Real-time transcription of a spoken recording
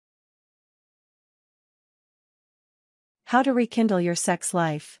How to rekindle your sex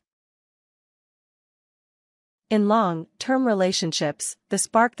life. In long-term relationships, the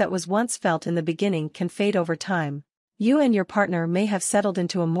spark that was once felt in the beginning can fade over time. You and your partner may have settled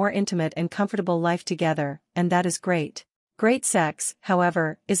into a more intimate and comfortable life together, and that is great. Great sex,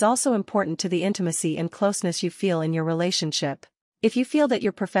 however, is also important to the intimacy and closeness you feel in your relationship. If you feel that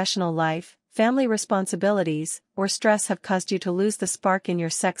your professional life, family responsibilities, or stress have caused you to lose the spark in your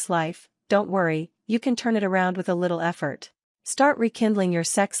sex life, don't worry, you can turn it around with a little effort. Start rekindling your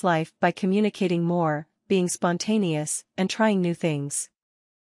sex life by communicating more, being spontaneous, and trying new things.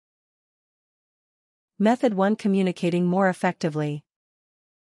 Method 1: Communicating more effectively.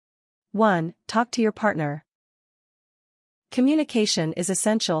 1. Talk to your partner. Communication is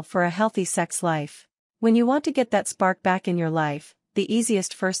essential for a healthy sex life. When you want to get that spark back in your life, the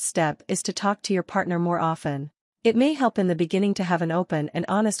easiest first step is to talk to your partner more often. It may help in the beginning to have an open and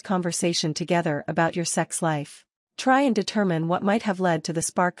honest conversation together about your sex life. Try and determine what might have led to the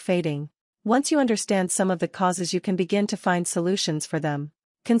spark fading. Once you understand some of the causes, you can begin to find solutions for them.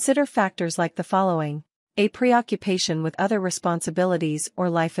 Consider factors like the following: a preoccupation with other responsibilities or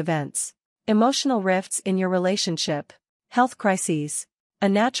life events, emotional rifts in your relationship, health crises, a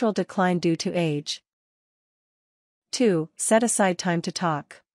natural decline due to age. 2. Set aside time to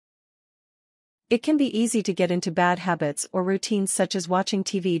talk. It can be easy to get into bad habits or routines such as watching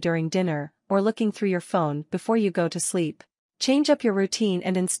TV during dinner or looking through your phone before you go to sleep. Change up your routine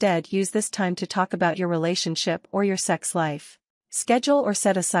and instead use this time to talk about your relationship or your sex life. Schedule or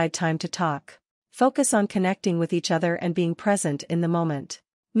set aside time to talk. Focus on connecting with each other and being present in the moment.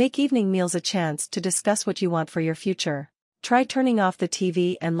 Make evening meals a chance to discuss what you want for your future. Try turning off the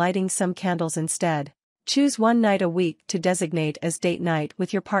TV and lighting some candles instead. Choose one night a week to designate as date night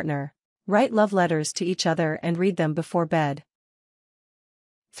with your partner. Write love letters to each other and read them before bed.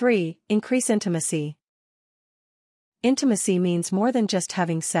 3. Increase intimacy. Intimacy means more than just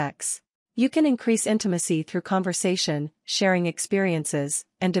having sex. You can increase intimacy through conversation, sharing experiences,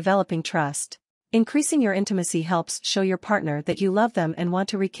 and developing trust. Increasing your intimacy helps show your partner that you love them and want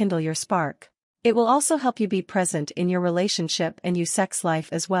to rekindle your spark. It will also help you be present in your relationship and your sex life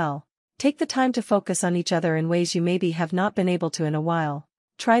as well. Take the time to focus on each other in ways you maybe have not been able to in a while.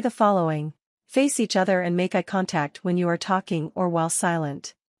 Try the following. Face each other and make eye contact when you are talking or while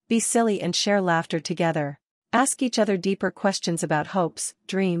silent. Be silly and share laughter together. Ask each other deeper questions about hopes,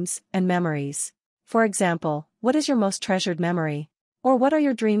 dreams, and memories. For example, what is your most treasured memory? Or what are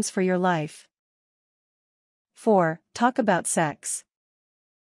your dreams for your life? 4. Talk about sex.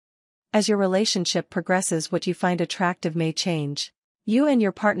 As your relationship progresses, what you find attractive may change. You and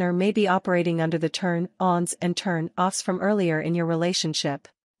your partner may be operating under the turn-ons and turn-offs from earlier in your relationship.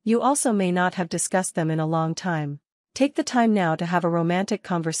 You also may not have discussed them in a long time. Take the time now to have a romantic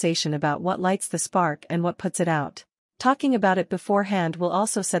conversation about what lights the spark and what puts it out. Talking about it beforehand will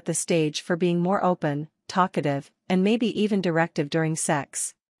also set the stage for being more open, talkative, and maybe even directive during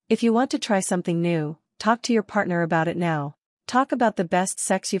sex. If you want to try something new, talk to your partner about it now. Talk about the best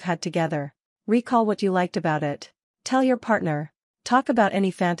sex you've had together. Recall what you liked about it. Tell your partner. Talk about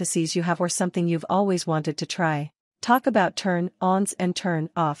any fantasies you have or something you've always wanted to try. Talk about turn-ons and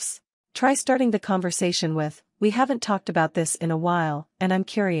turn-offs. Try starting the conversation with, "We haven't talked about this in a while, and I'm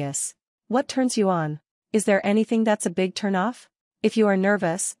curious. What turns you on? Is there anything that's a big turn-off?" If you are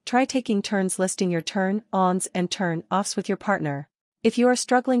nervous, try taking turns listing your turn-ons and turn-offs with your partner. If you are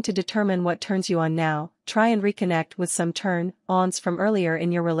struggling to determine what turns you on now, try and reconnect with some turn-ons from earlier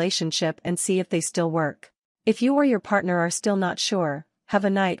in your relationship and see if they still work. If you or your partner are still not sure, have a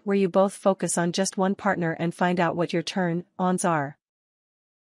night where you both focus on just one partner and find out what your turn-ons are.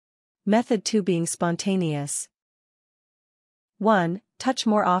 Method 2: Being spontaneous. 1. Touch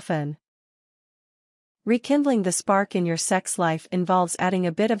more often. Rekindling the spark in your sex life involves adding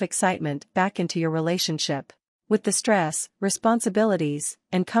a bit of excitement back into your relationship. With the stress, responsibilities,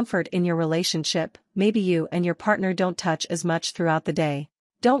 and comfort in your relationship, maybe you and your partner don't touch as much throughout the day.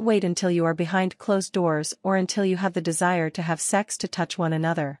 Don't wait until you are behind closed doors or until you have the desire to have sex to touch one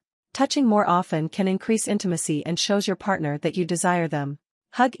another. Touching more often can increase intimacy and shows your partner that you desire them.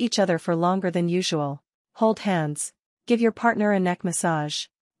 Hug each other for longer than usual. Hold hands. Give your partner a neck massage.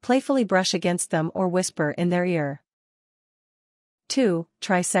 Playfully brush against them or whisper in their ear. 2.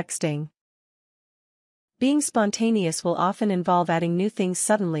 Try sexting. Being spontaneous will often involve adding new things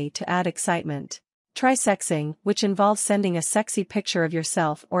suddenly to add excitement. Try sexting, which involves sending a sexy picture of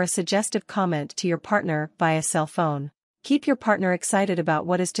yourself or a suggestive comment to your partner via cell phone. Keep your partner excited about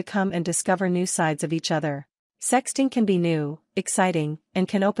what is to come and discover new sides of each other. Sexting can be new, exciting, and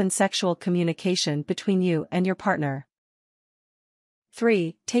can open sexual communication between you and your partner.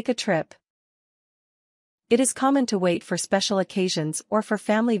 3. Take a trip. It is common to wait for special occasions or for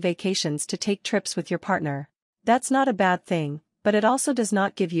family vacations to take trips with your partner. That's not a bad thing, but it also does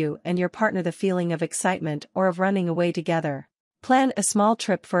not give you and your partner the feeling of excitement or of running away together. Plan a small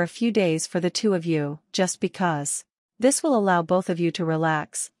trip for a few days for the two of you, just because. This will allow both of you to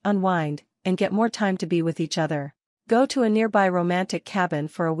relax, unwind, and get more time to be with each other. Go to a nearby romantic cabin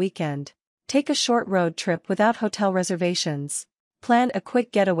for a weekend. Take a short road trip without hotel reservations. Plan a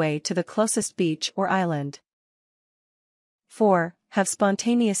quick getaway to the closest beach or island. 4. Have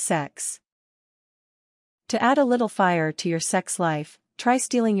spontaneous sex. To add a little fire to your sex life, try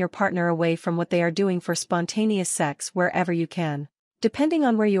stealing your partner away from what they are doing for spontaneous sex wherever you can. Depending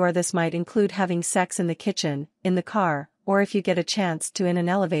on where you are, this might include having sex in the kitchen, in the car, or if you get a chance to in an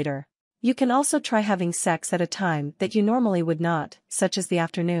elevator. You can also try having sex at a time that you normally would not, such as the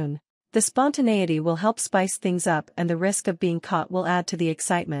afternoon. The spontaneity will help spice things up and the risk of being caught will add to the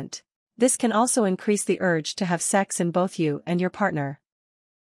excitement. This can also increase the urge to have sex in both you and your partner.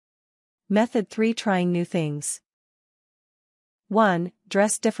 Method 3. Trying new things. 1.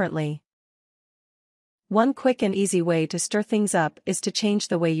 Dress differently. One quick and easy way to stir things up is to change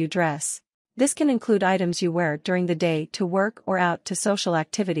the way you dress. This can include items you wear during the day to work or out to social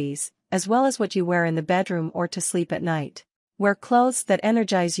activities, as well as what you wear in the bedroom or to sleep at night. Wear clothes that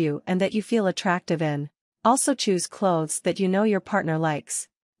energize you and that you feel attractive in. Also choose clothes that you know your partner likes.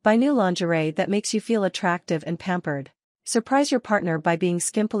 Buy new lingerie that makes you feel attractive and pampered. Surprise your partner by being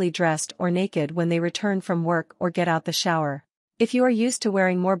skimpily dressed or naked when they return from work or get out the shower. If you are used to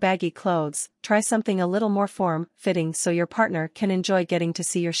wearing more baggy clothes, try something a little more form-fitting so your partner can enjoy getting to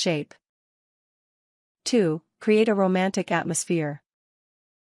see your shape. 2. Create a romantic atmosphere.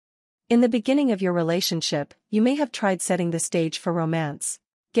 In the beginning of your relationship, you may have tried setting the stage for romance.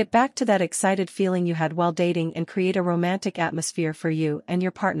 Get back to that excited feeling you had while dating and create a romantic atmosphere for you and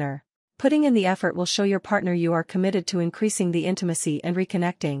your partner. Putting in the effort will show your partner you are committed to increasing the intimacy and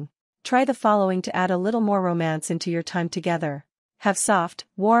reconnecting. Try the following to add a little more romance into your time together. Have soft,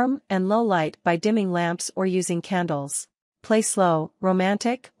 warm, and low light by dimming lamps or using candles. Play slow,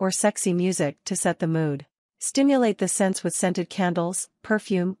 romantic, or sexy music to set the mood. Stimulate the sense with scented candles,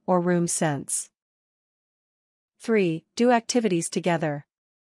 perfume, or room scents. 3. Do activities together.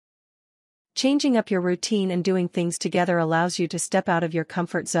 Changing up your routine and doing things together allows you to step out of your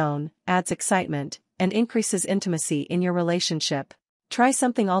comfort zone, adds excitement, and increases intimacy in your relationship. Try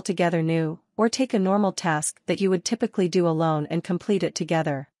something altogether new, or take a normal task that you would typically do alone and complete it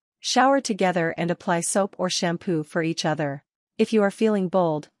together. Shower together and apply soap or shampoo for each other. If you are feeling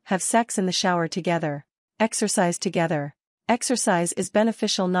bold, have sex in the shower together. Exercise together. Exercise is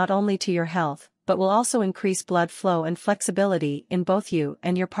beneficial not only to your health, but will also increase blood flow and flexibility in both you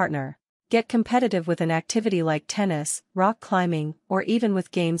and your partner. Get competitive with an activity like tennis, rock climbing, or even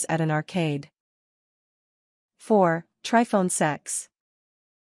with games at an arcade. 4. Try phone sex.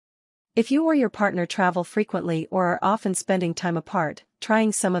 If you or your partner travel frequently or are often spending time apart,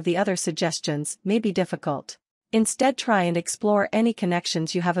 trying some of the other suggestions may be difficult. Instead, try and explore any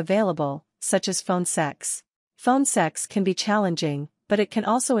connections you have available, such as phone sex. Phone sex can be challenging, but it can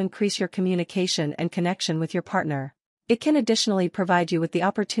also increase your communication and connection with your partner. It can additionally provide you with the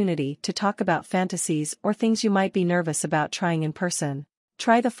opportunity to talk about fantasies or things you might be nervous about trying in person.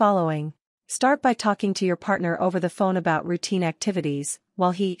 Try the following. Start by talking to your partner over the phone about routine activities,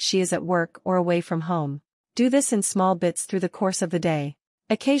 while she is at work or away from home. Do this in small bits through the course of the day.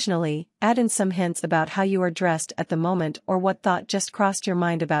 Occasionally, add in some hints about how you are dressed at the moment or what thought just crossed your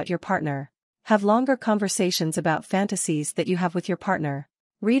mind about your partner. Have longer conversations about fantasies that you have with your partner.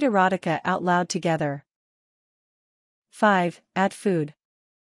 Read erotica out loud together. 5. Add food.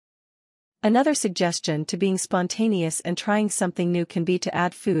 Another suggestion to being spontaneous and trying something new can be to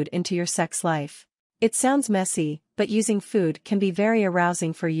add food into your sex life. It sounds messy, but using food can be very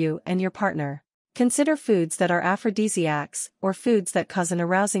arousing for you and your partner. Consider foods that are aphrodisiacs, or foods that cause an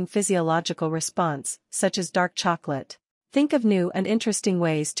arousing physiological response, such as dark chocolate. Think of new and interesting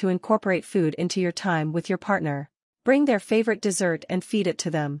ways to incorporate food into your time with your partner. Bring their favorite dessert and feed it to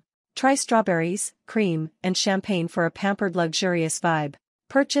them. Try strawberries, cream, and champagne for a pampered luxurious vibe.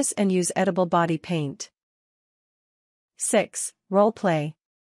 Purchase and use edible body paint. 6. Role play.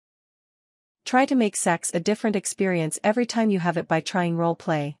 Try to make sex a different experience every time you have it by trying role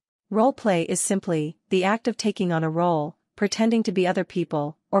play. Role play is simply the act of taking on a role, pretending to be other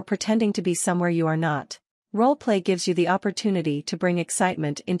people, or pretending to be somewhere you are not. Role play gives you the opportunity to bring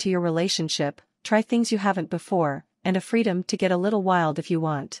excitement into your relationship, try things you haven't before, and a freedom to get a little wild if you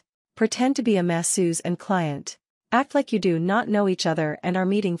want. Pretend to be a masseuse and client. Act like you do not know each other and are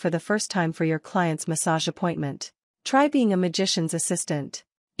meeting for the first time for your client's massage appointment. Try being a magician's assistant.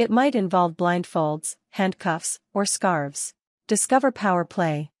 It might involve blindfolds, handcuffs, or scarves. Discover power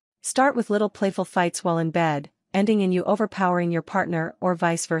play. Start with little playful fights while in bed, ending in you overpowering your partner or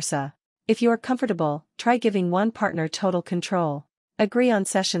vice versa. If you are comfortable, try giving one partner total control. Agree on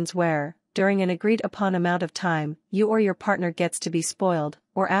sessions where, during an agreed-upon amount of time, you or your partner gets to be spoiled,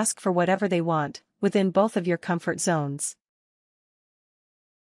 or ask for whatever they want, within both of your comfort zones.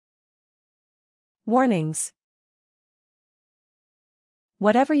 Warnings.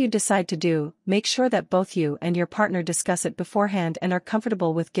 Whatever you decide to do, make sure that both you and your partner discuss it beforehand and are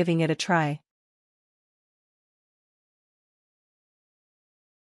comfortable with giving it a try.